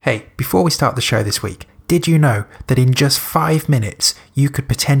Hey, before we start the show this week, did you know that in just 5 minutes, you could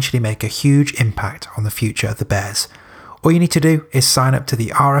potentially make a huge impact on the future of the Bears? All you need to do is sign up to the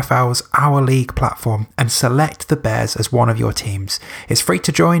RFL's Our League platform and select the Bears as one of your teams. It's free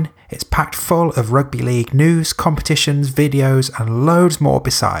to join, it's packed full of rugby league news, competitions, videos, and loads more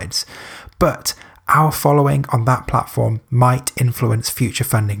besides. But our following on that platform might influence future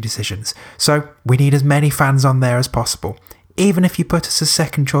funding decisions, so we need as many fans on there as possible. Even if you put us as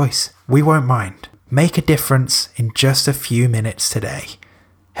second choice, we won't mind. Make a difference in just a few minutes today.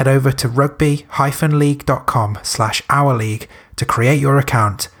 Head over to rugby-league.com/ourleague to create your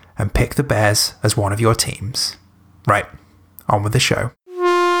account and pick the Bears as one of your teams. Right, on with the show.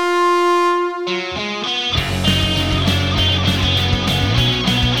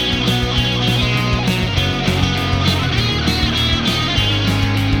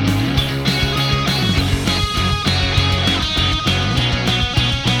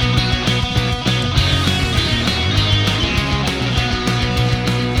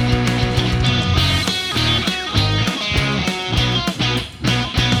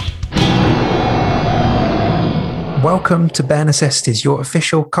 Welcome to Bare Necessities, your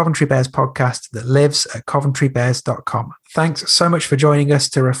official Coventry Bears podcast that lives at coventrybears.com. Thanks so much for joining us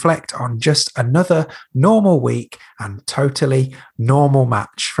to reflect on just another normal week and totally normal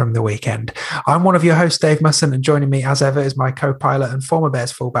match from the weekend. I'm one of your hosts, Dave Musson, and joining me as ever is my co-pilot and former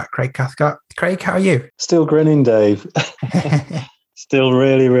Bears fullback, Craig Cathcart. Craig, how are you? Still grinning, Dave. Still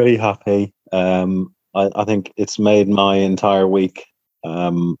really, really happy. I think it's made my entire week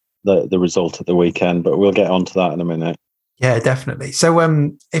the result of the weekend, but we'll get onto that in a minute. Yeah, definitely. So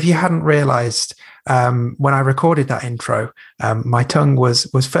if you hadn't realised, when I recorded that intro, my tongue was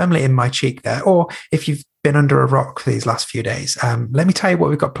firmly in my cheek there. Or if you've been under a rock for these last few days, let me tell you what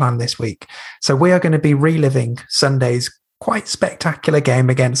we've got planned this week. So we are going to be reliving Sunday's quite spectacular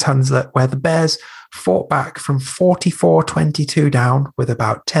game against Hunslet, where the Bears fought back from 44-22 down with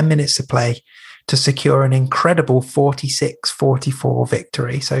about 10 minutes to play to secure an incredible 46-44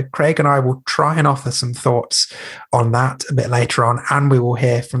 victory. So Craig and I will try and offer some thoughts on that a bit later on, and we will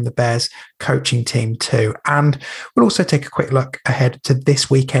hear from the Bears coaching team too. And we'll also take a quick look ahead to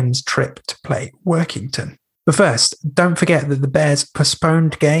this weekend's trip to play Workington. But first, don't forget that the Bears'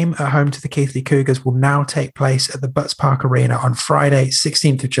 postponed game at home to the Keighley Cougars will now take place at the Butts Park Arena on Friday,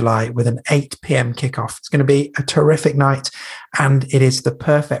 16th of July, with an 8 p.m. kickoff. It's going to be a terrific night, and it is the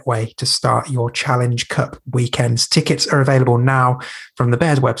perfect way to start your Challenge Cup weekends. Tickets are available now from the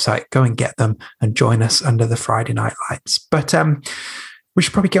Bears website. Go and get them and join us under the Friday night lights. But we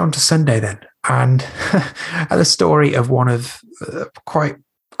should probably get on to Sunday then, and the story of one of quite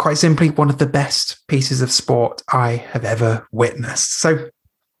simply one of the best pieces of sport I have ever witnessed. So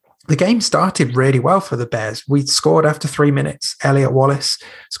the game started really well for the Bears. We scored after 3 minutes. Elliot Wallace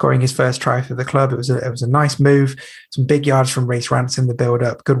scoring his first try for the club. It was a nice move. Some big yards from Reece Rance in the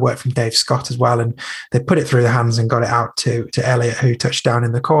build-up. Good work from Dave Scott as well. And they put it through the hands and got it out to Elliot, who touched down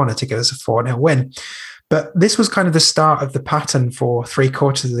in the corner to give us a 4-0 win. But this was kind of the start of the pattern for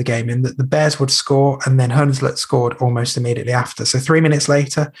 3/4 of the game, in that the Bears would score and then Hunslet scored almost immediately after. So 3 minutes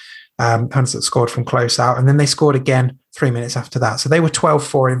later, Hunslet scored from close out, and then they scored again 3 minutes after that. So they were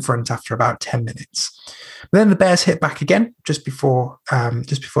 12-4 in front after about 10 minutes. But then the Bears hit back again just before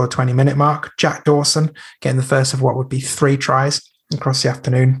the 20-minute mark. Jack Dawson getting the first of what would be 3 tries across the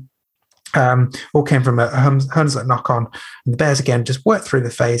afternoon. All came from a Hunslet knock-on. And the Bears again just worked through the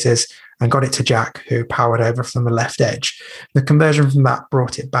phases and got it to Jack, who powered over from the left edge. The conversion from that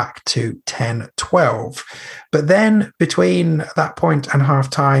brought it back to 10-12. But then between that point and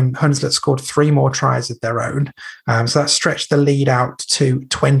half-time, Hunslet scored 3 more tries of their own. So that stretched the lead out to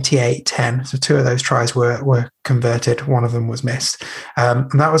 28-10. So 2 of those tries were converted. 1 of them was missed.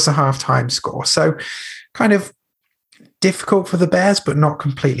 And that was the half-time score. So kind of difficult for the Bears, but not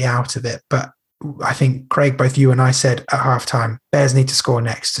completely out of it. But I think, Craig, both you and I said at halftime, Bears need to score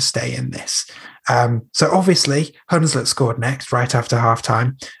next to stay in this. So obviously, Hunslet scored next, right after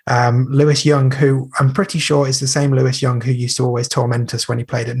halftime. Lewis Young, who I'm pretty sure is the same Lewis Young who used to always torment us when he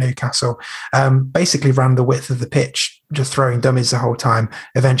played at Newcastle, basically ran the width of the pitch, just throwing dummies the whole time,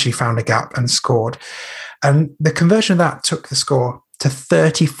 eventually found a gap and scored. And the conversion of that took the score to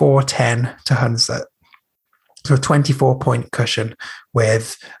 34-10 to Hunslet. So a 24-point cushion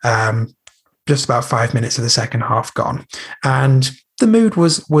with just about 5 minutes of the second half gone. And the mood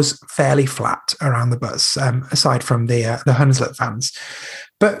was fairly flat around the buzz, aside from the Hunslet fans.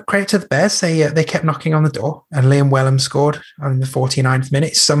 But credit to the Bears, they kept knocking on the door, and Liam Wellham scored in the 49th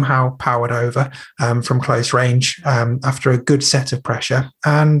minute, somehow powered over from close range after a good set of pressure.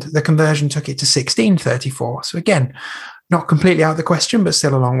 And the conversion took it to 16-34. So again, not completely out of the question, but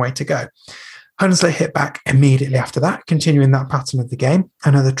still a long way to go. Hunslet hit back immediately after that, continuing that pattern of the game.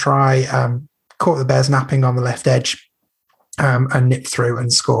 Another try, caught the Bears napping on the left edge, and nipped through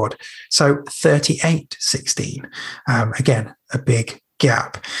and scored. So 38-16. Again, a big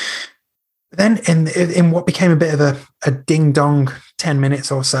gap. Then in what became a bit of a ding-dong 10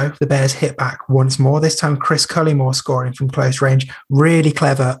 minutes or so, the Bears hit back once more. This time, Chris Cullymore scoring from close range. Really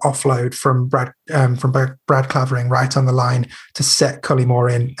clever offload from Brad Clavering right on the line to set Cullymore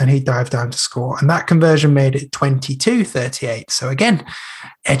in, and he dived down to score. And that conversion made it 22-38. So again,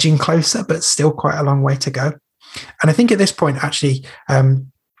 edging closer, but still quite a long way to go. And I think at this point, actually,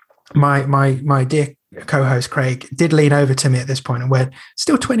 my dear co-host Craig did lean over to me at this point and went,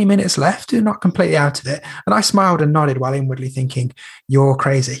 still 20 minutes left, you're not completely out of it. And I smiled and nodded while inwardly thinking, you're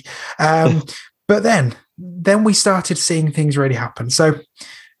crazy. But then we started seeing things really happen. So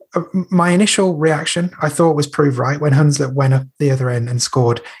my initial reaction, I thought, was proved right when Hunslet went up the other end and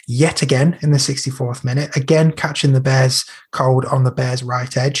scored yet again in the 64th minute, again catching the Bears cold on the Bears'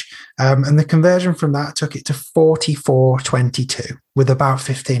 right edge. And the conversion from that took it to 44-22 with about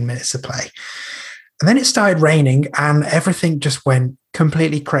 15 minutes to play. And then it started raining and everything just went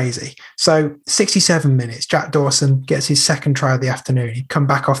completely crazy. So 67 minutes, Jack Dawson gets his second try of the afternoon. He'd come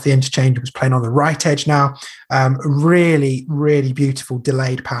back off the interchange, was playing on the right edge now. Really, really beautiful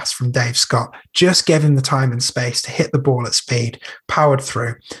delayed pass from Dave Scott. Just gave him the time and space to hit the ball at speed, powered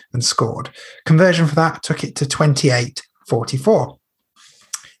through and scored. Conversion for that took it to 28-44.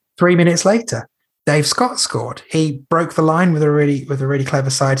 3 minutes later, Dave Scott scored. He broke the line with a really clever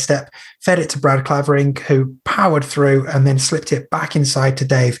sidestep, fed it to Brad Clavering, who powered through and then slipped it back inside to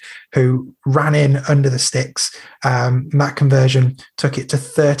Dave, who ran in under the sticks. And that conversion took it to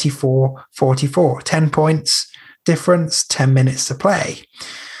 34-44. 10 points difference, 10 minutes to play.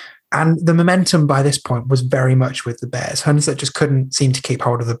 And the momentum by this point was very much with the Bears. Hunslet just couldn't seem to keep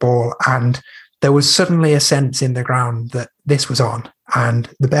hold of the ball, and there was suddenly a sense in the ground that this was on, and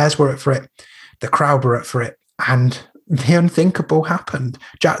the Bears were up for it. The crowd were up for it, and the unthinkable happened.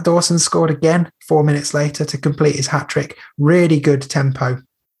 Jack Dawson scored again 4 minutes later to complete his hat trick. Really good tempo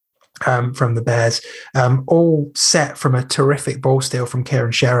from the Bears, all set from a terrific ball steal from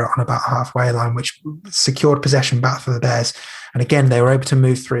Kieran Shearer on about halfway line, which secured possession back for the Bears. And again, they were able to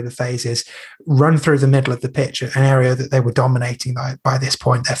move through the phases, run through the middle of the pitch, an area that they were dominating by this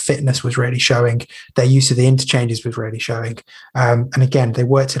point. Their fitness was really showing. Their use of the interchanges was really showing. And again, they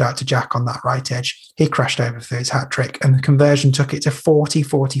worked it out to Jack on that right edge. He crashed over for his hat trick, and the conversion took it to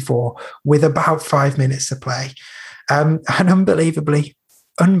 40-44 with about 5 minutes to play. And unbelievably,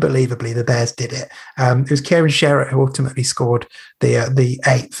 the Bears did it. It was Kieran Shearer who ultimately scored the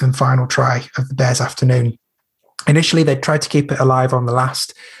eighth and final try of the Bears afternoon. Initially, they tried to keep it alive on the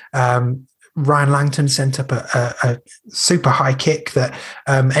last. Ryan Langton sent up a super high kick that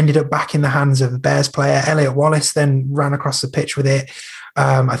ended up back in the hands of the Bears player. Elliot Wallace then ran across the pitch with it.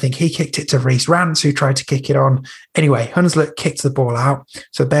 I think he kicked it to Reece Rance, who tried to kick it on. Anyway, Hunslet kicked the ball out,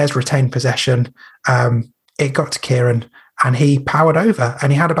 so the Bears retained possession. It got to Kieran, and he powered over,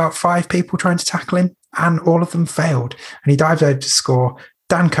 and he had about 5 people trying to tackle him, and all of them failed. And he dived over to score.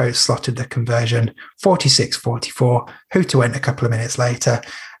 Dan Coates slotted the conversion, 46-44, Hooter went a couple of minutes later.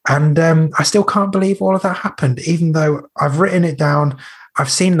 And I still can't believe all of that happened, even though I've written it down,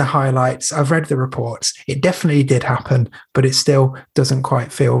 I've seen the highlights, I've read the reports. It definitely did happen, but it still doesn't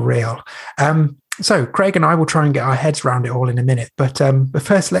quite feel real. So Craig and I will try and get our heads around it all in a minute. But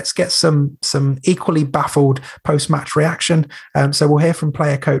first, let's get some equally baffled post-match reaction. So we'll hear from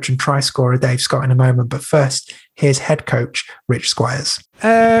player coach and try scorer Dave Scott in a moment. But first, here's head coach Rich Squires.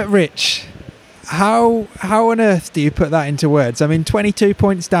 Rich, how on earth do you put that into words? I mean, 22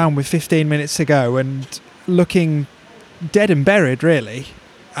 points down with 15 minutes to go and looking dead and buried, really,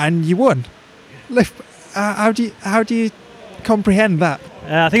 and you won. How do you comprehend that?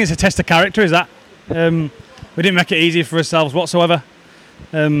 I think it's a test of character, is that? We didn't make it easy for ourselves whatsoever.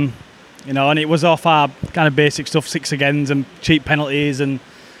 And it was off our kind of basic stuff, 6 agains and cheap penalties, and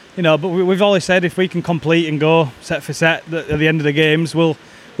but we've always said if we can complete and go set for set at the end of the games, we'll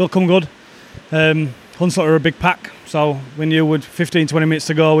come good. Hunslet are a big pack, so we knew with 15-20 minutes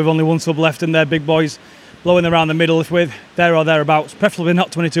to go, we've only one sub left, and they're big boys blowing around the middle if we're there or thereabouts. Preferably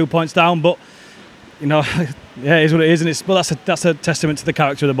not 22 points down, but yeah, it is what it is, and that's a testament to the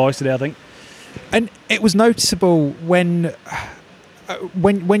character of the boys today, I think. And it was noticeable when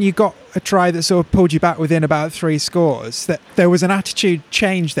you got a try that sort of pulled you back within about 3 scores, that there was an attitude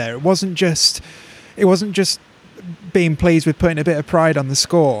change there. It wasn't just being pleased with putting a bit of pride on the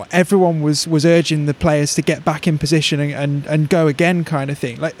score, everyone was urging the players to get back in position and go again, kind of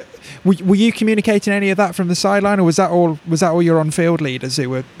thing. Like, were you communicating any of that from the sideline, or was that all your on-field leaders who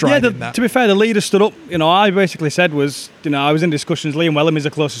were driving that? To be fair, the leaders stood up. I basically said was, I was in discussions. Liam Wellham is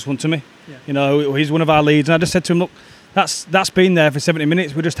the closest one to me. Yeah. He's one of our leads, and I just said to him, look, that's been there for 70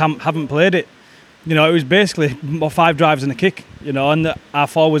 minutes. We just haven't played it. It was basically 5 drives and a kick. And our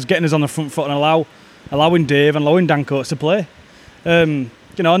forwards getting us on the front foot and allowing Dave and allowing Dan Coates to play. And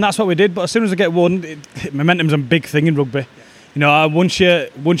that's what we did. But as soon as I get one, momentum's a big thing in rugby. Once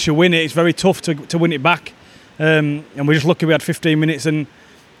you win it, it's very tough to win it back. And we're just lucky we had 15 minutes and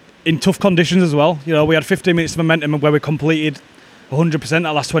in tough conditions as well. We had 15 minutes of momentum where we completed 100% that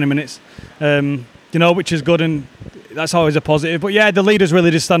last 20 minutes. Which is good, and that's always a positive. But yeah, the leaders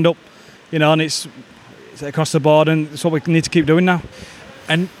really did stand up. And it's across the board, and it's what we need to keep doing now.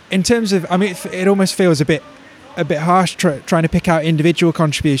 And in terms of, it almost feels a bit harsh trying to pick out individual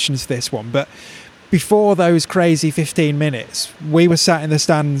contributions to this one, but before those crazy 15 minutes, we were sat in the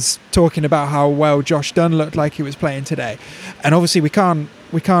stands talking about how well Josh Dunn looked like he was playing today. And obviously we can't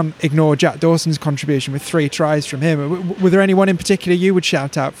ignore Jack Dawson's contribution with 3 tries from him. Were there anyone in particular you would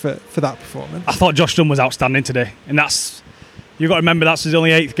shout out for that performance? I thought Josh Dunn was outstanding today, and you've got to remember that's his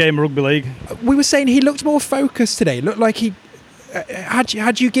only 8th game of rugby league. We were saying he looked more focused today. Looked like he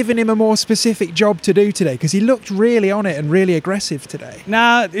had you given him a more specific job to do today, because he looked really on it and really aggressive today.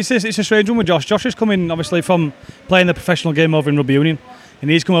 Nah, it's a strange one with Josh. Josh is coming obviously from playing the professional game over in rugby union,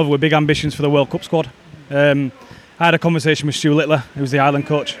 and he's come over with big ambitions for the World Cup squad. I had a conversation with Stu Littler, who was the Ireland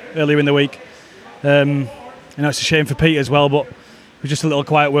coach, earlier in the week. It's a shame for Pete as well, but it was just a little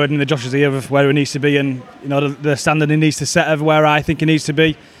quiet word in the Josh's ear of where he needs to be, and the standard he needs to set of where I think he needs to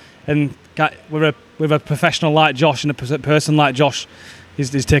be. And with a professional like Josh and a person like Josh,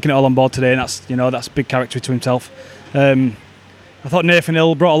 he's taking it all on board today, and that's a big character to himself. I thought Nathan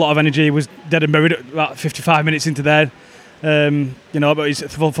Hill brought a lot of energy. He was dead and buried about 55 minutes into there, but he's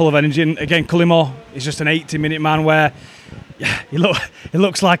full of energy. And again, Cullimore is just an 80-minute man where he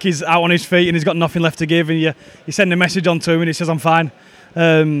looks like he's out on his feet and he's got nothing left to give, and you send a message on to him and he says, I'm fine.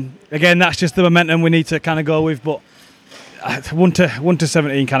 Again, that's just the momentum we need to kind of go with. But 1 to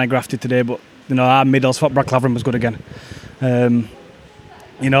 17 kind of grafted today, but our middles, Brad Clavering was good again.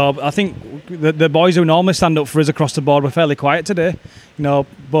 I think the boys who normally stand up for us across the board were fairly quiet today.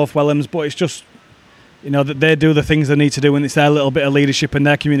 Both Wellhams, but it's just that they do the things they need to do, and it's their little bit of leadership and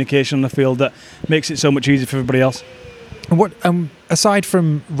their communication on the field that makes it so much easier for everybody else. What aside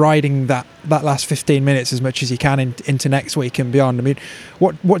from riding that last 15 minutes as much as you can into next week and beyond,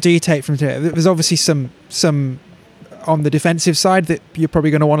 what do you take from today? There's obviously some on the defensive side that you're probably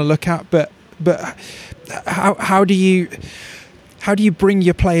going to want to look at, but how do you bring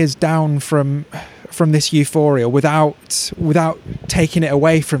your players down from this euphoria without taking it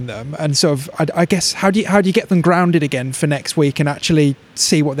away from them, and sort of I guess how do you get them grounded again for next week and actually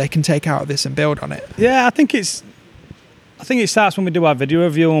see what they can take out of this and build on it? Yeah, I think it starts when we do our video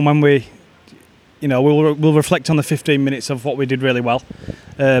review, and when we'll reflect on the 15 minutes of what we did really well,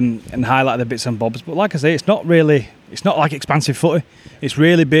 and highlight the bits and bobs. But like I say, it's not like expansive footy. It's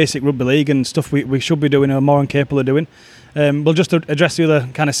really basic rugby league and stuff we should be doing or more incapable of doing. We'll just address the other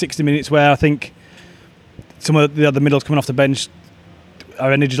kind of 60 minutes where I think some of the other middles coming off the bench,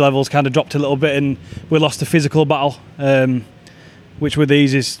 our energy levels kind of dropped a little bit, and we lost the physical battle, which with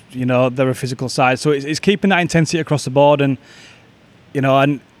these is, they're a physical side. So it's keeping that intensity across the board, and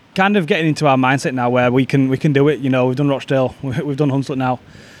and kind of getting into our mindset now where we can do it. We've done Rochdale, we've done Hunslet now,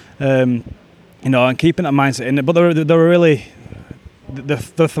 and keeping that mindset in it. But they're really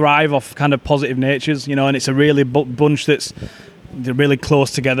the thrive off kind of positive natures, and it's a really bunch they're really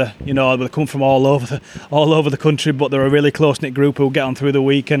close together. They come from all over the country, but they're a really close knit group who get on through the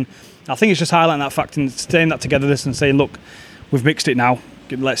week. And I think it's just highlighting that fact and staying that togetherness and saying, look, we've mixed it now.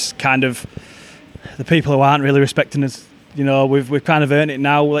 Let's kind of, the people who aren't really respecting us, we've kind of earned it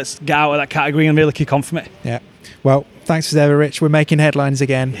now. Let's get out of that category and really kick on from it. Yeah. Well, thanks for that, Rich. We're making headlines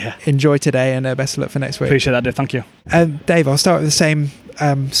again. Yeah. Enjoy today, and best of luck for next week. Appreciate that, Dave. Thank you. Dave, I'll start with the same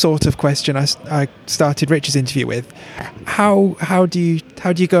sort of question I started Rich's interview with. How do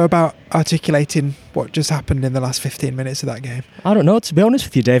you go about articulating what just happened in the last 15 minutes of that game? I don't know, to be honest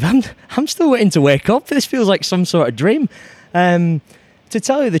with you, Dave. I'm still waiting to wake up. This feels like some sort of dream. To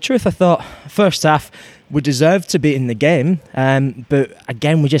tell you the truth, I thought first half we deserved to be in the game, but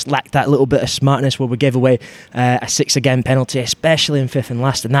again we just lacked that little bit of smartness where we gave away a 6 again penalty, especially in fifth and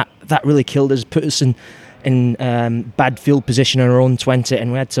last, and that really killed us, put us in in bad field position in our own 20,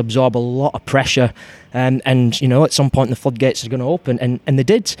 and we had to absorb a lot of pressure. And you know, at some point the floodgates are going to open, and they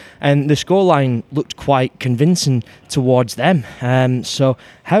did. And the scoreline looked quite convincing towards them. So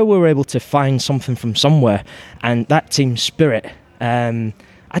how we were able to find something from somewhere, and that team spirit, I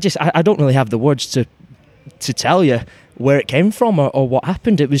don't really have the words to tell you where it came from or what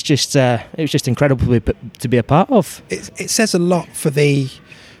happened. It was just incredible to be a part of. It says a lot for the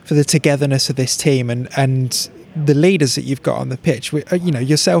togetherness of this team and the leaders that you've got on the pitch, you know,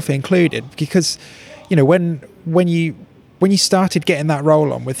 yourself included, because you know when you started getting that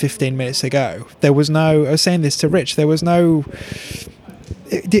roll on with 15 minutes to go, there was no, I was saying this to Rich, there was no,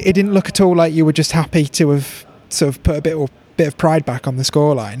 it didn't look at all like you were just happy to have sort of put a bit of pride back on the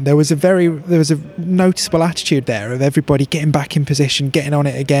scoreline. There was a noticeable attitude there of everybody getting back in position, getting on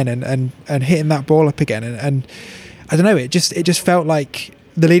it again, and hitting that ball up again. And I don't know, it just felt like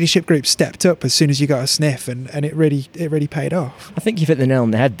the leadership group stepped up as soon as you got a sniff, and it really paid off. I think you've hit the nail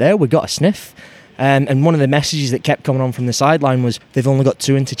on the head there. We got a sniff. And one of the messages that kept coming on from the sideline was they've only got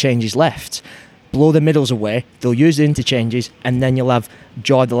 2 interchanges left. Blow the middles away, they'll use the interchanges, and then you'll have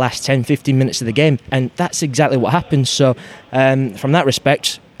joy the last 10-15 minutes of the game. And that's exactly what happened. So from that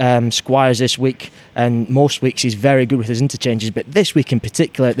respect, Squires this week and most weeks he's very good with his interchanges, but this week in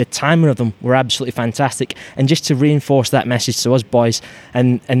particular the timing of them were absolutely fantastic. And just to reinforce that message to us boys,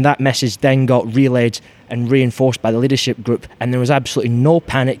 and that message then got relayed and reinforced by the leadership group, and there was absolutely no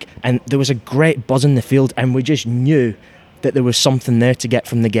panic, and there was a great buzz in the field, and we just knew that there was something there to get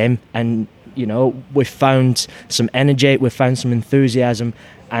from the game. And you know, we found some energy, we found some enthusiasm,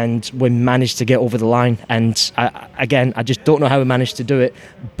 and we managed to get over the line. And I just don't know how we managed to do it,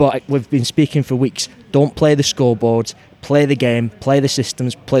 but we've been speaking for weeks. Don't play the scoreboard, play the game, play the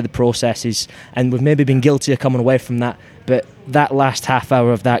systems, play the processes. And we've maybe been guilty of coming away from that, but that last half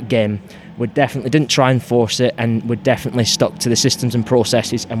hour of that game, we definitely didn't try and force it, and we definitely stuck to the systems and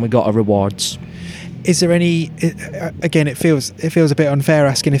processes, and we got our rewards. Is there any? Again, it feels a bit unfair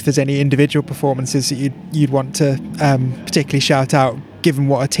asking if there's any individual performances that you'd want to particularly shout out, given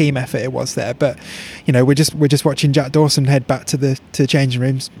what a team effort it was there. But you know, we're just watching Jack Dawson head back to the changing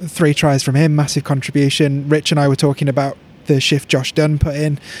rooms. 3 tries from him, massive contribution. Rich and I were talking about the shift Josh Dunn put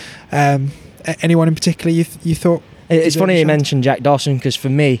in. Anyone in particular you thought? It's funny you mentioned Jack Dawson, because for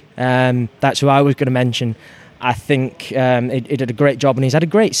me, that's who I was going to mention. I think he did a great job, and he's had a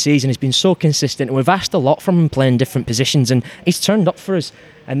great season. He's been so consistent. We've asked a lot from him playing different positions, and he's turned up for us.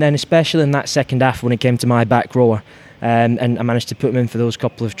 And then especially in that second half when he came to my back rower, and I managed to put him in for those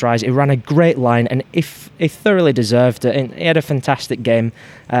couple of tries. He ran a great line, and he thoroughly deserved it. And he had a fantastic game.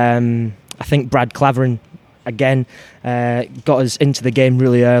 I think Brad Clavering, again, got us into the game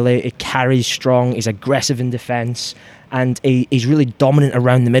really early. He carries strong, he's aggressive in defence, and he's really dominant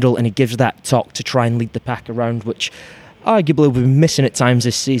around the middle, and he gives that talk to try and lead the pack around, which arguably we've been missing at times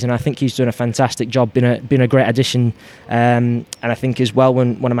this season. I think he's doing a fantastic job, been a great addition, and I think as well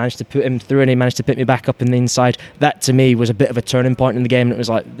when I managed to put him through and he managed to pick me back up in the inside, that to me was a bit of a turning point in the game, and it was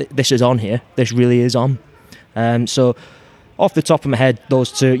like, this is on here, this really is on. So off the top of my head,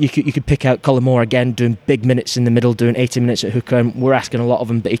 those two, you could pick out Colin Moore again, doing big minutes in the middle, doing 80 minutes at hooker, and we're asking a lot of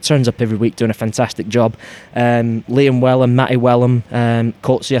him, but he turns up every week doing a fantastic job. Liam Wellham, Matty Wellham,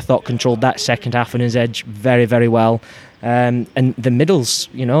 Coatsy, I thought controlled that second half on his edge very, very well. And the middles,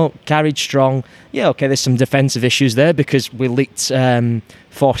 you know, carried strong. Yeah, okay, there's some defensive issues there because we leaked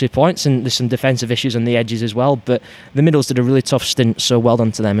 40 points, and there's some defensive issues on the edges as well, but the middles did a really tough stint, so well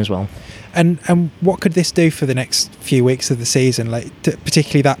done to them as well. And what could this do for the next few weeks of the season, like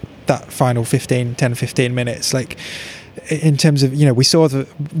particularly that final 10-15 minutes, like in terms of, you know, we saw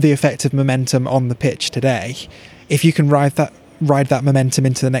the effect of momentum on the pitch today. If you can ride that momentum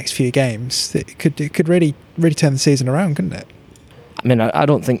into the next few games, it could really turn the season around, couldn't it? I mean, I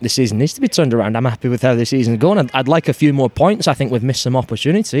don't think the season needs to be turned around. I'm happy with how the season's going. I'd like a few more points. I think we've missed some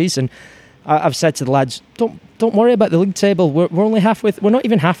opportunities, and I've said to the lads, don't worry about the league table. We're only halfway. We're not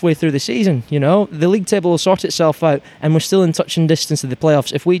even halfway through the season. You know, the league table will sort itself out, and we're still in touch and distance of the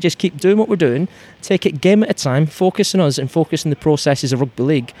playoffs. If we just keep doing what we're doing, take it game at a time, focus on us, and focus on the processes of rugby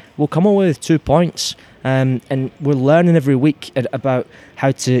league, we'll come away with 2 points. And we're learning every week about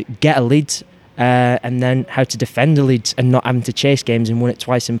how to get a lead, and then how to defend a lead and not having to chase games and win it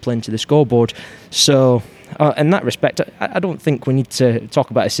twice and play into the scoreboard. So in that respect, I don't think we need to talk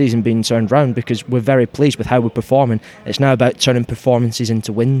about a season being turned around, because we're very pleased with how we're performing. It's now about turning performances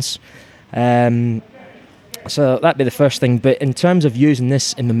into wins. So that'd be the first thing. But in terms of using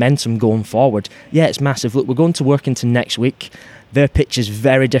this in momentum going forward, yeah, it's massive. Look, we're going to work into next week. Their pitch is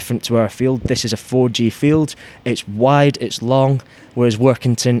very different to our field. This is a 4G field. It's wide, it's long, whereas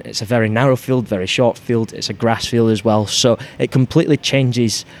Workington, it's a very narrow field, very short field. It's a grass field as well. So it completely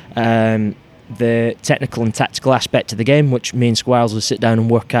changes the technical and tactical aspect of the game, which me and Squires will sit down and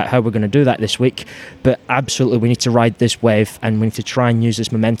work out how we're going to do that this week. But absolutely, we need to ride this wave and we need to try and use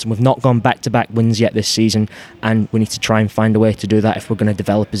this momentum. We've not gone back-to-back wins yet this season, and we need to try and find a way to do that if we're going to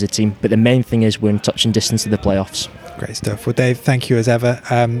develop as a team. But the main thing is we're in touching distance of the playoffs. Great stuff. Well, Dave, thank you as ever.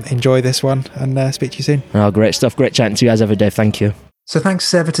 Enjoy this one, and speak to you soon. Oh, great stuff. Great chatting to you as ever, Dave. Thank you. So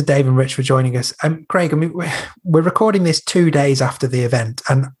thanks as ever to Dave and Rich for joining us. Craig, I mean, we're recording this 2 days after the event,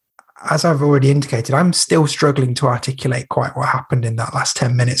 and as I've already indicated, I'm still struggling to articulate quite what happened in that last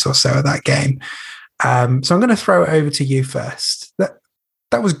 10 minutes or so of that game. So I'm going to throw it over to you first.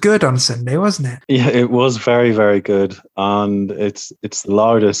 That was good on Sunday, wasn't it? Yeah, it was very, very good. And it's the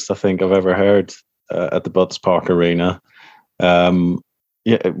loudest I think I've ever heard at the Butts Park Arena. We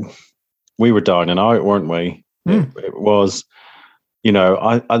were down and out, weren't we? It was,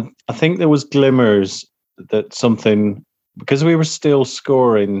 I think there was glimmers that something, because we were still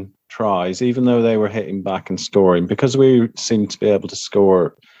scoring tries, even though they were hitting back and scoring, because we seemed to be able to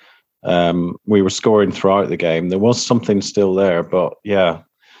score. We were scoring throughout the game. There was something still there, but yeah,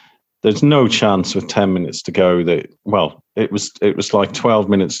 there's no chance with 10 minutes to go it was like 12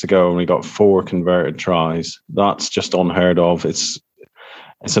 minutes to go and we got 4 converted tries. That's just unheard of. It's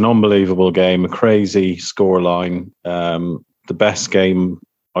an unbelievable game, a crazy scoreline, the best game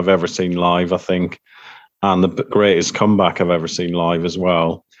I've ever seen live, I think, and the greatest comeback I've ever seen live as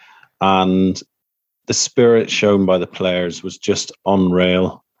well. And the spirit shown by the players was just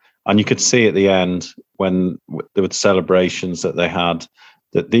unreal. And you could see at the end when there were celebrations that they had,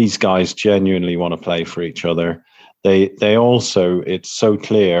 that these guys genuinely want to play for each other. They also, it's so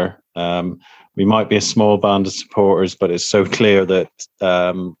clear, we might be a small band of supporters, but it's so clear that,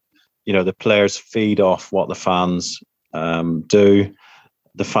 the players feed off what the fans do.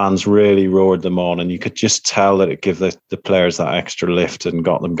 The fans really roared them on, and you could just tell that it gave the players that extra lift and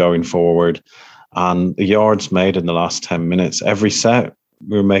got them going forward. And the yards made in the last 10 minutes, every set,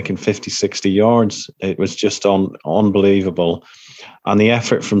 we were making 50, 60 yards. It was just unbelievable. And the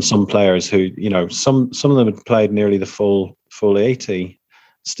effort from some players who, some of them had played nearly the full 80,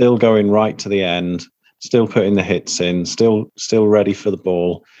 still going right to the end, still putting the hits in, still ready for the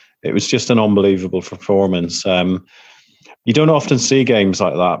ball. It was just an unbelievable performance. You don't often see games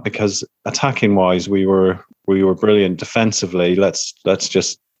like that because attacking wise, we were brilliant. Defensively, let's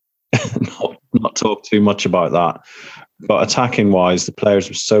just not talk too much about that. But attacking wise, the players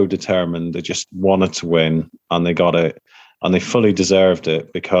were so determined. They just wanted to win, and they got it, and they fully deserved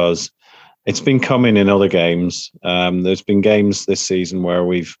it because it's been coming in other games. There's been games this season where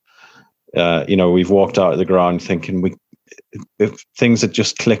we've walked out of the ground thinking if things had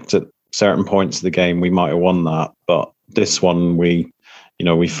just clicked at certain points of the game, we might have won that. But this one, we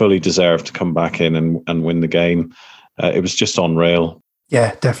fully deserved to come back in and win the game. It was just unreal.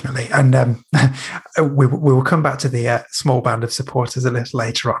 Yeah, definitely. And we will come back to the small band of supporters a little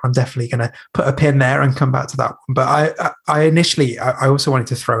later on. I'm definitely going to put a pin there and come back to that one. But I also wanted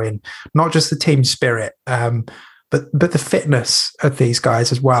to throw in not just the team spirit, but the fitness of these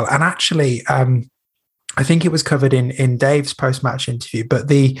guys as well. And actually, I think it was covered in Dave's post-match interview, but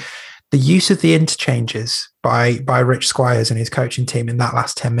the use of the interchanges by Rich Squires and his coaching team in that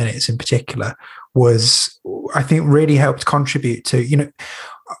last 10 minutes in particular was, I think, really helped contribute to,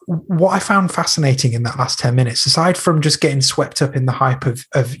 what I found fascinating in that last 10 minutes, aside from just getting swept up in the hype of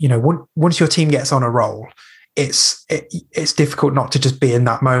once your team gets on a roll, it's difficult not to just be in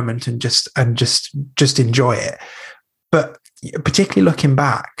that moment and just enjoy it. But particularly looking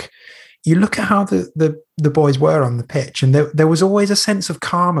back, you look at how the boys were on the pitch, and there was always a sense of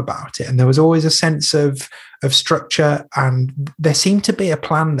calm about it, and there was always a sense of structure, and there seemed to be a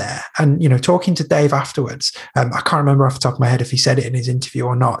plan there. And talking to Dave afterwards, I can't remember off the top of my head if he said it in his interview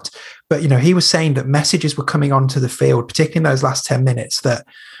or not, but he was saying that messages were coming onto the field, particularly in those last 10 minutes, that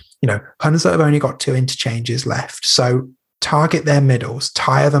Hunslet have only got 2 interchanges left, so target their middles,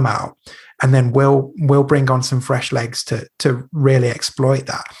 tire them out, and then we'll bring on some fresh legs to really exploit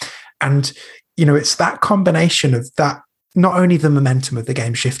that. And, it's that combination of that, not only the momentum of the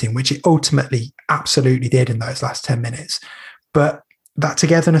game shifting, which it ultimately absolutely did in those last 10 minutes, but that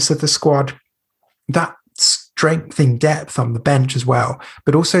togetherness of the squad, that strength in depth on the bench as well,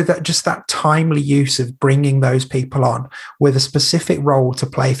 but also that timely use of bringing those people on with a specific role to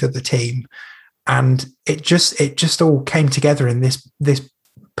play for the team. And it just all came together in this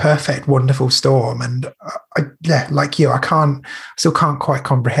perfect, wonderful storm. And like you, I still can't quite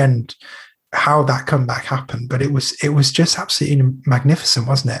comprehend how that comeback happened, but it was just absolutely magnificent,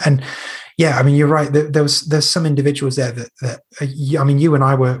 wasn't it? And yeah, I mean, you're right. There's some individuals there that I mean, you and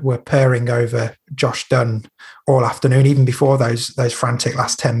I were purring over Josh Dunn all afternoon, even before those frantic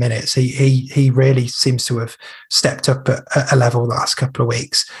last 10 minutes. He really seems to have stepped up at a level the last couple of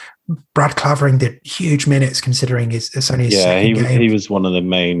weeks. Brad Clavering did huge minutes considering it's only his second game. He was one of the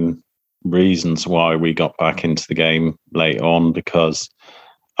main reasons why we got back into the game late on, because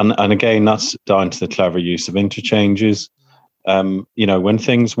and again, that's down to the clever use of interchanges. When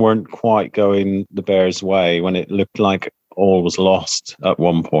things weren't quite going the Bears' way, when it looked like all was lost at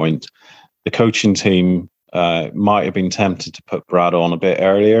one point, the coaching team might have been tempted to put Brad on a bit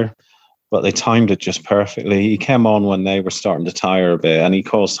earlier, but they timed it just perfectly. He came on when they were starting to tire a bit, and he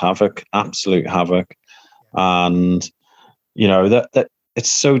caused havoc, absolute havoc. And that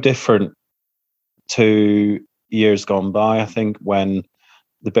it's so different to years gone by. I think when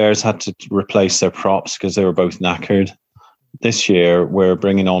the Bears had to replace their props because they were both knackered. This year, we're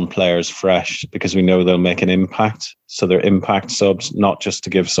bringing on players fresh because we know they'll make an impact. So they're impact subs, not just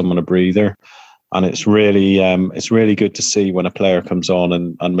to give someone a breather. And it's really good to see when a player comes on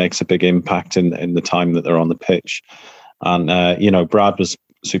and makes a big impact in the time that they're on the pitch. And, Brad was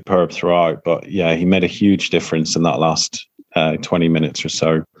superb throughout, but yeah, he made a huge difference in that last 20 minutes or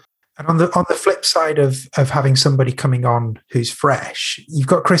so. And on the flip side of having somebody coming on who's fresh, you've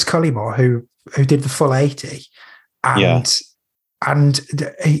got Chris Cullymore who did the full 80, and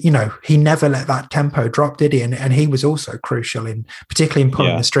he never let that tempo drop, did he? And he was also crucial particularly in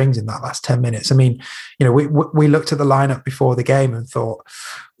pulling the strings in that last 10 minutes. I mean, we looked at the lineup before the game and thought,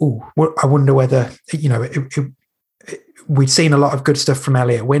 I wonder whether we'd seen a lot of good stuff from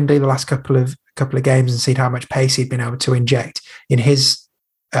Elliot Windy the last couple of games and seen how much pace he'd been able to inject in his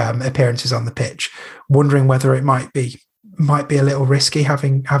appearances on the pitch, wondering whether it might be a little risky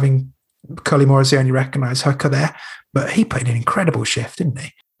having Cullymore as the only recognised hooker there, but he played an incredible shift, didn't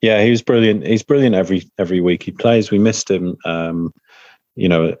he? Yeah, he was brilliant. He's brilliant every week he plays. We missed him. I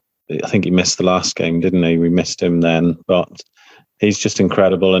think he missed the last game, didn't he? We missed him then, but he's just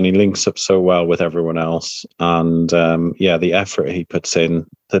incredible, and he links up so well with everyone else. And the effort he puts in,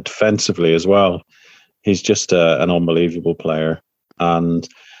 defensively as well. He's just an unbelievable player. And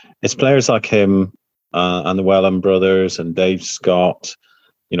it's players like him and the Wellham brothers and Dave Scott,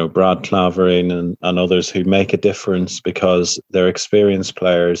 Brad Clavering and others who make a difference because they're experienced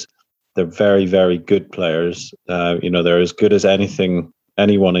players. They're very, very good players. They're as good as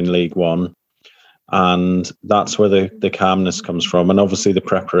anyone in League One. And that's where the calmness comes from. And obviously the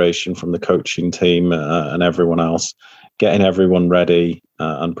preparation from the coaching team and everyone else, getting everyone ready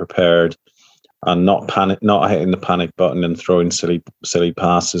and prepared. And not hitting the panic button and throwing silly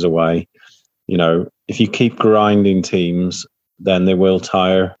passes away. If you keep grinding teams, then they will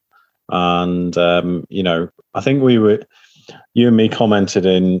tire. And I think you and me commented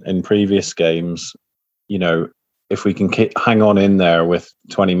in previous games. If we can hang on in there with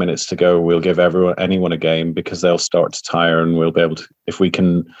 20 minutes to go, we'll give anyone a game because they'll start to tire, and we'll be able to. If we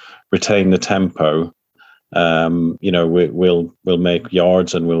can retain the tempo. We'll make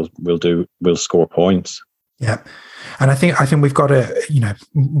yards and we'll score points. Yeah, and I think we've got to,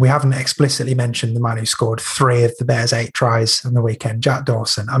 we haven't explicitly mentioned the man who scored 3 of the Bears' 8 tries on the weekend, Jack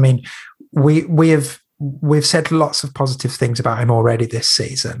Dawson. I mean, we've said lots of positive things about him already this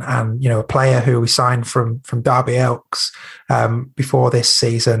season, and a player who we signed from Derby Elks before this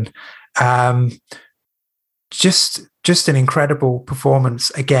season. Just an incredible performance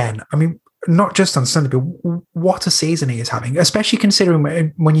again. I mean, not just on Sunday, but what a season he is having, especially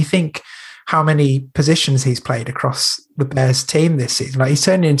considering when you think how many positions he's played across the Bears team this season. Like, he's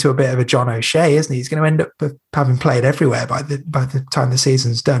turned into a bit of a John O'Shea, isn't he? He's going to end up having played everywhere by the time the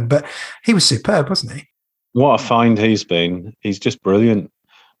season's done. But he was superb, wasn't he? What a find he's been. He's just brilliant.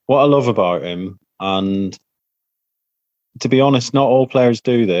 What I love about him, and to be honest, not all players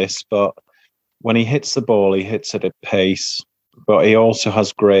do this, but when he hits the ball, he hits it at pace. But he also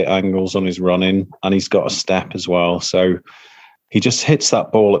has great angles on his running, and he's got a step as well. So he just hits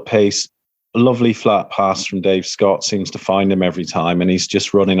that ball at pace. A lovely flat pass from Dave Scott seems to find him every time, and he's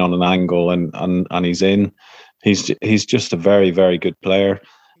just running on an angle and he's in. He's just a very, very good player.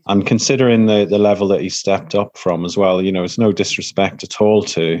 And considering the level that he stepped up from as well, it's no disrespect at all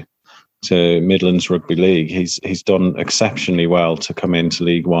to Midlands Rugby League. He's done exceptionally well to come into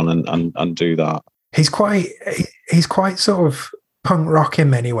League One and do that. He's quite sort of punk rock in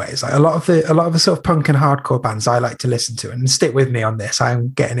many ways. Like a lot of the sort of punk and hardcore bands I like to listen to, and stick with me on this, I'm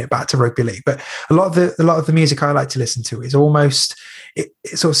getting it back to rugby league, but a lot of the music I like to listen to is almost, it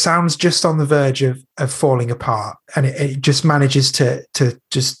sort of sounds just on the verge of falling apart, and it just manages to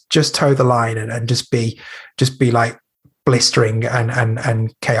just toe the line and just be like blistering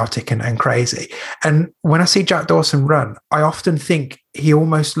and chaotic and crazy. And when I see Jack Dawson run, I often think he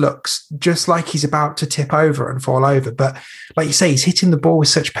almost looks just like he's about to tip over and fall over. But like you say, he's hitting the ball with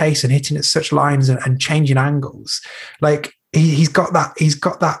such pace and hitting at such lines and changing angles. Like he's got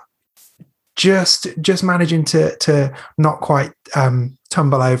that just managing to not quite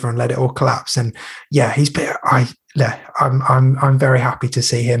tumble over and let it all collapse. And yeah, I'm very happy to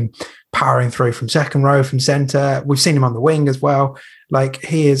see him powering through from second row, from centre. We've seen him on the wing as well. Like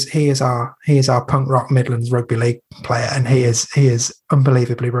he is our punk rock Midlands rugby league player, and he is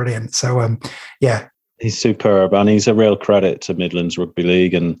unbelievably brilliant. So yeah, he's superb, and he's a real credit to Midlands Rugby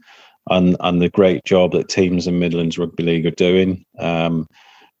League and the great job that teams in Midlands Rugby League are doing.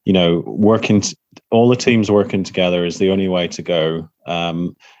 You know, all the teams working together is the only way to go.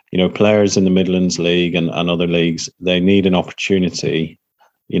 You know, players in the Midlands League and other leagues, they need an opportunity,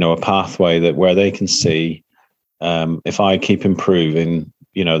 you know, a pathway where they can see, if I keep improving,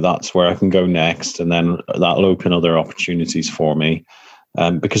 you know, that's where I can go next, and then that'll open other opportunities for me.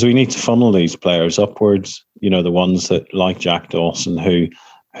 Because we need to funnel these players upwards, you know, the ones that, like Jack Dawson, who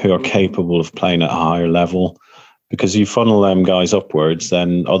are capable of playing at a higher level. Because you funnel them guys upwards,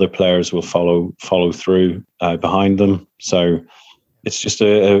 then other players will follow through behind them. So it's just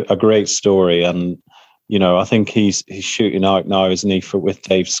a great story. And you know, I think he's shooting out now, isn't he, with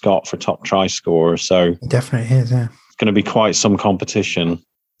Dave Scott for top try scorer. So he definitely is, yeah. It's going to be quite some competition.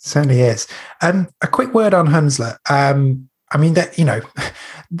 Certainly is. A quick word on Hunslet. I mean, that, you know,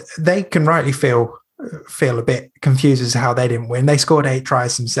 they can rightly feel a bit confused as to how they didn't win. They scored 8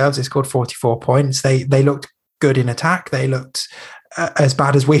 tries themselves. They scored 44 points. They looked good in attack. They looked as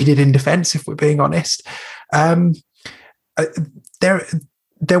bad as we did in defence, if we're being honest.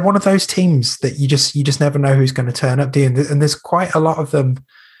 They're one of those teams that you just never know who's going to turn up, do you? And there's quite a lot of them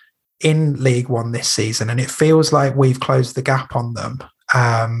in League One this season, and it feels like we've closed the gap on them.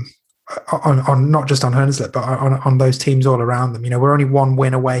 On not just on Hunslet, but on those teams all around them. You know, we're only 1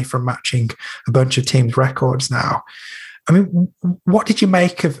 win away from matching a bunch of teams' records now. I mean, what did you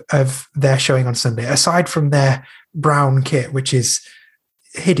make of their showing on Sunday, aside from their brown kit, which is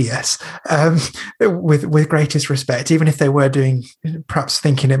hideous, with greatest respect, even if they were doing, perhaps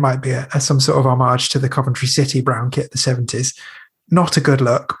thinking it might be some sort of homage to the Coventry City brown kit of the 70s. Not a good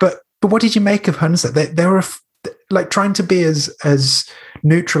look. But what did you make of Hunslet? They were like trying to be as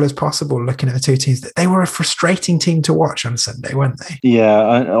neutral as possible, looking at the two teams. They were a frustrating team to watch on Sunday, weren't they? Yeah,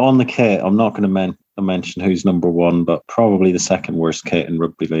 on the kit, I'm not going to mention who's number 1, but probably the second worst kit in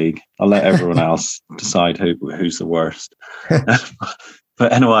rugby league. I'll let everyone else decide who's the worst.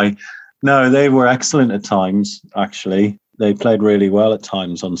 But anyway, no, they were excellent at times, actually. They played really well at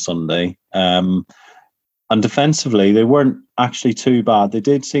times on Sunday. And defensively, they weren't actually too bad. They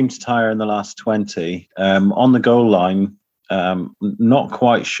did seem to tire in the last 20. On the goal line, not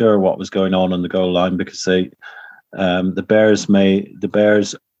quite sure what was going on the goal line, because the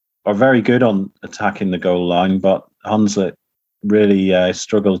Bears are very good on attacking the goal line, but Hunslet really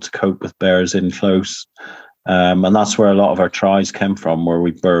struggled to cope with Bears in close. And that's where a lot of our tries came from, where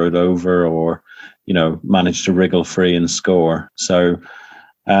we burrowed over or, you know, managed to wriggle free and score. So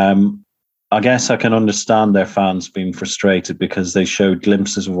I guess I can understand their fans being frustrated, because they showed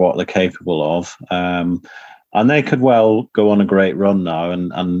glimpses of what they're capable of. And they could well go on a great run now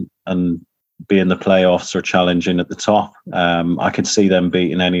and be in the playoffs or challenging at the top. I could see them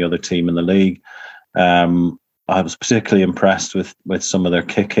beating any other team in the league. I was particularly impressed with some of their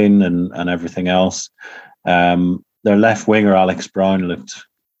kicking and everything else. Their left winger, Alex Brown, looked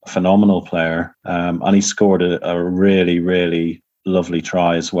a phenomenal player. And he scored a really, really lovely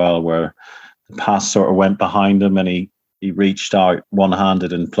try as well, where the pass sort of went behind him and he reached out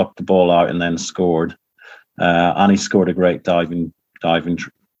one-handed and plucked the ball out and then scored. And he scored a great diving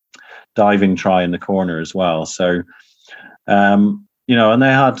try in the corner as well. So, you know, and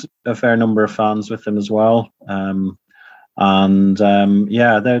they had a fair number of fans with them as well.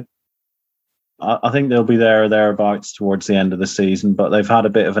 Yeah, I think they'll be there or thereabouts towards the end of the season, but they've had a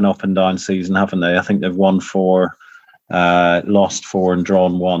bit of an up and down season, haven't they? I think they've won 4, lost 4 and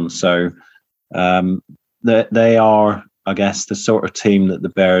drawn 1. So they are, I guess, the sort of team that the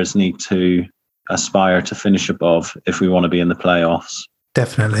Bears need to aspire to finish above if we want to be in the playoffs.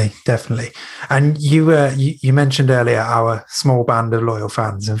 Definitely. And you mentioned earlier our small band of loyal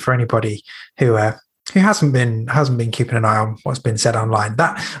fans, and for anybody who who hasn't been keeping an eye on what's been said online.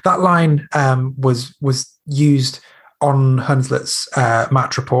 That line was used on Hunslet's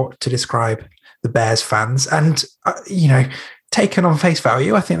match report to describe the Bears fans, and taken on face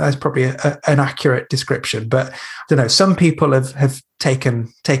value, I think that's probably an accurate description. But I don't know, some people have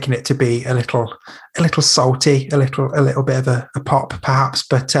taken it to be a little salty, a little bit of a pop, perhaps.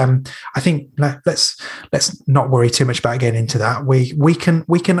 But I think let's not worry too much about getting into that. We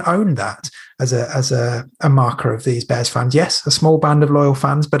can own that as a marker of these Bears fans. Yes, a small band of loyal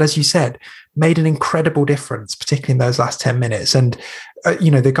fans, but as you said, made an incredible difference, particularly in those last 10 minutes. And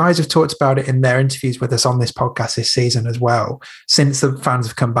the guys have talked about it in their interviews with us on this podcast this season as well, since the fans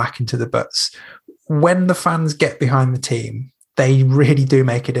have come back into the butts. When the fans get behind the team, they really do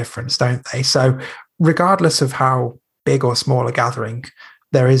make a difference, don't they? So regardless of how big or small a gathering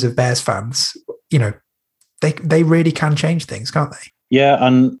there is of Bears fans, they really can change things, can't they? Yeah,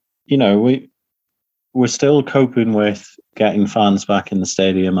 and we're still coping with getting fans back in the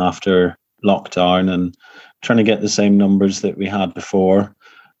stadium after lockdown and trying to get the same numbers that we had before.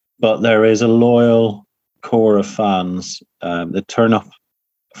 But there is a loyal core of fans that turn up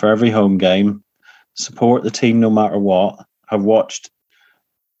for every home game, support the team no matter what, have watched,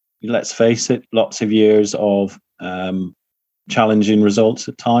 let's face it, lots of years of challenging results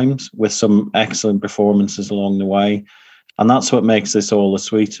at times with some excellent performances along the way. And that's what makes this all the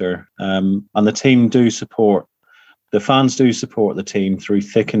sweeter. And the team the fans do support the team through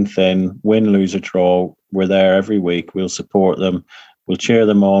thick and thin, win, lose or draw. We're there every week. We'll support them. We'll cheer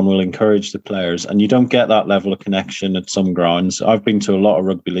them on. We'll encourage the players. And you don't get that level of connection at some grounds. I've been to a lot of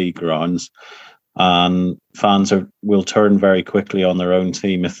rugby league grounds, and fans will turn very quickly on their own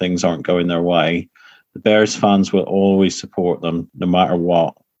team if things aren't going their way. The Bears fans will always support them no matter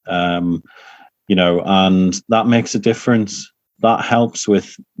what. And that makes a difference. That helps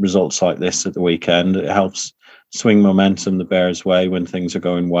with results like this at the weekend. It helps swing momentum the Bears' way when things are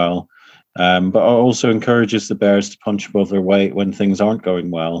going well. But it also encourages the Bears to punch above their weight when things aren't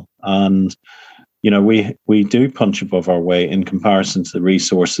going well. And, we do punch above our weight in comparison to the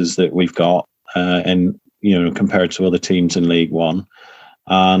resources that we've got compared to other teams in League One.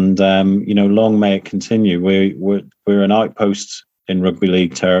 And, long may it continue. We're an outpost in rugby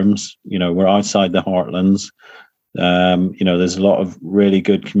league terms. We're outside the heartlands. There's a lot of really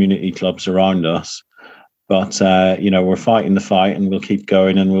good community clubs around us. But we're fighting the fight, and we'll keep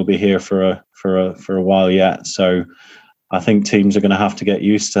going, and we'll be here for a while yet. So I think teams are going to have to get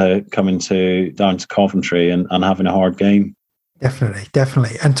used to coming down to Coventry and having a hard game.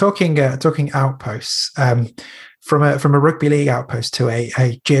 Definitely. And talking outposts, from a rugby league outpost to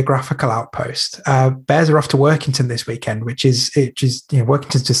a geographical outpost, Bears are off to Workington this weekend, which is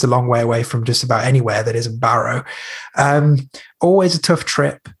Workington's just a long way away from just about anywhere that isn't Barrow. Always a tough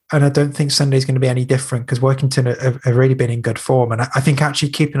trip. And I don't think Sunday's going to be any different, because Workington have really been in good form. And I think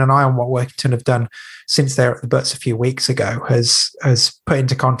actually keeping an eye on what Workington have done since they were at the butts a few weeks ago has put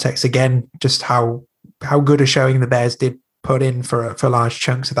into context again just how good a showing the Bears did put in for large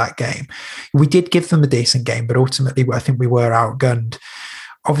chunks of that game. We did give them a decent game, but ultimately I think we were outgunned.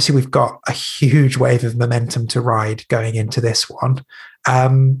 Obviously, we've got a huge wave of momentum to ride going into this one.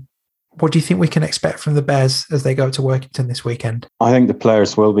 What do you think we can expect from the Bears as they go to Workington this weekend? I think the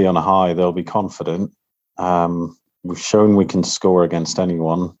players will be on a high. They'll be confident. We've shown we can score against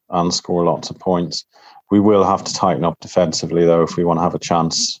anyone and score lots of points. We will have to tighten up defensively, though, if we want to have a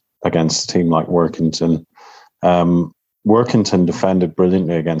chance against a team like Workington. Workington defended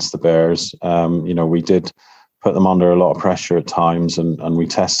brilliantly against the Bears. We did put them under a lot of pressure at times, and we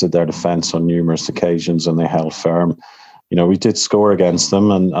tested their defence on numerous occasions, and they held firm. We did score against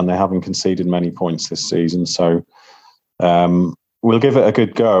them, and they haven't conceded many points this season. So we'll give it a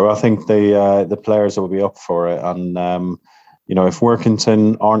good go. I think the players will be up for it. And, if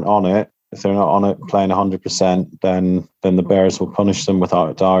Workington aren't on it, if they're not on it playing 100%, then the Bears will punish them without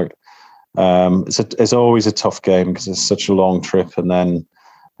a doubt. It's always a tough game because it's such a long trip. And then,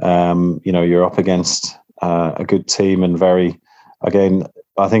 you're up against a good team, and I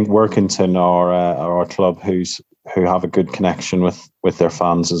think Workington are a club who have a good connection with their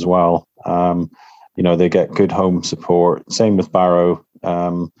fans as well. They get good home support. Same with Barrow.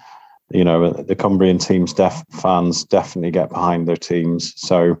 The Cumbrian teams' fans definitely get behind their teams.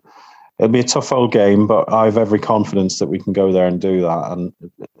 So it'll be a tough old game, but I have every confidence that we can go there and do that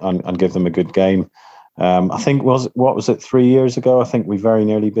and give them a good game. I think what was it 3 years ago? I think we very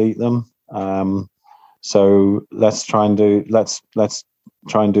nearly beat them. So let's try and do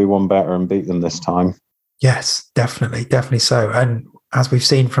one better and beat them this time. Yes, definitely so. And as we've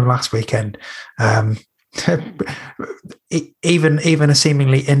seen from last weekend, even a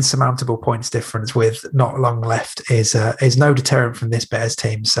seemingly insurmountable points difference with not long left is no deterrent from this Bears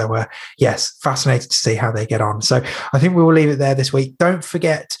team. So yes, fascinated to see how they get on. So I think we will leave it there this week. Don't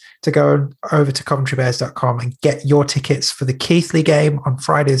forget to go over to CoventryBears.com and get your tickets for the Keighley game on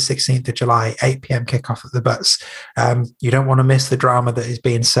Friday the 16th of July, 8 p.m. kickoff at the Butts. You don't want to miss the drama that is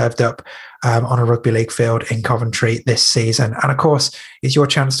being served up on a rugby league field in Coventry this season. And of course, it's your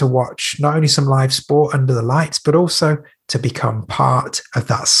chance to watch not only some live sport under the lights, but also to become part of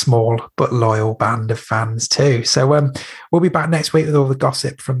that small but loyal band of fans too. So we'll be back next week with all the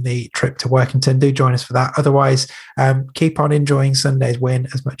gossip from the trip to Workington. Do join us for that. Otherwise, keep on enjoying Sunday's win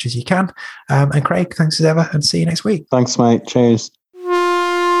as much as you can. And Craig, thanks as ever, and see you next week. Thanks, mate. Cheers.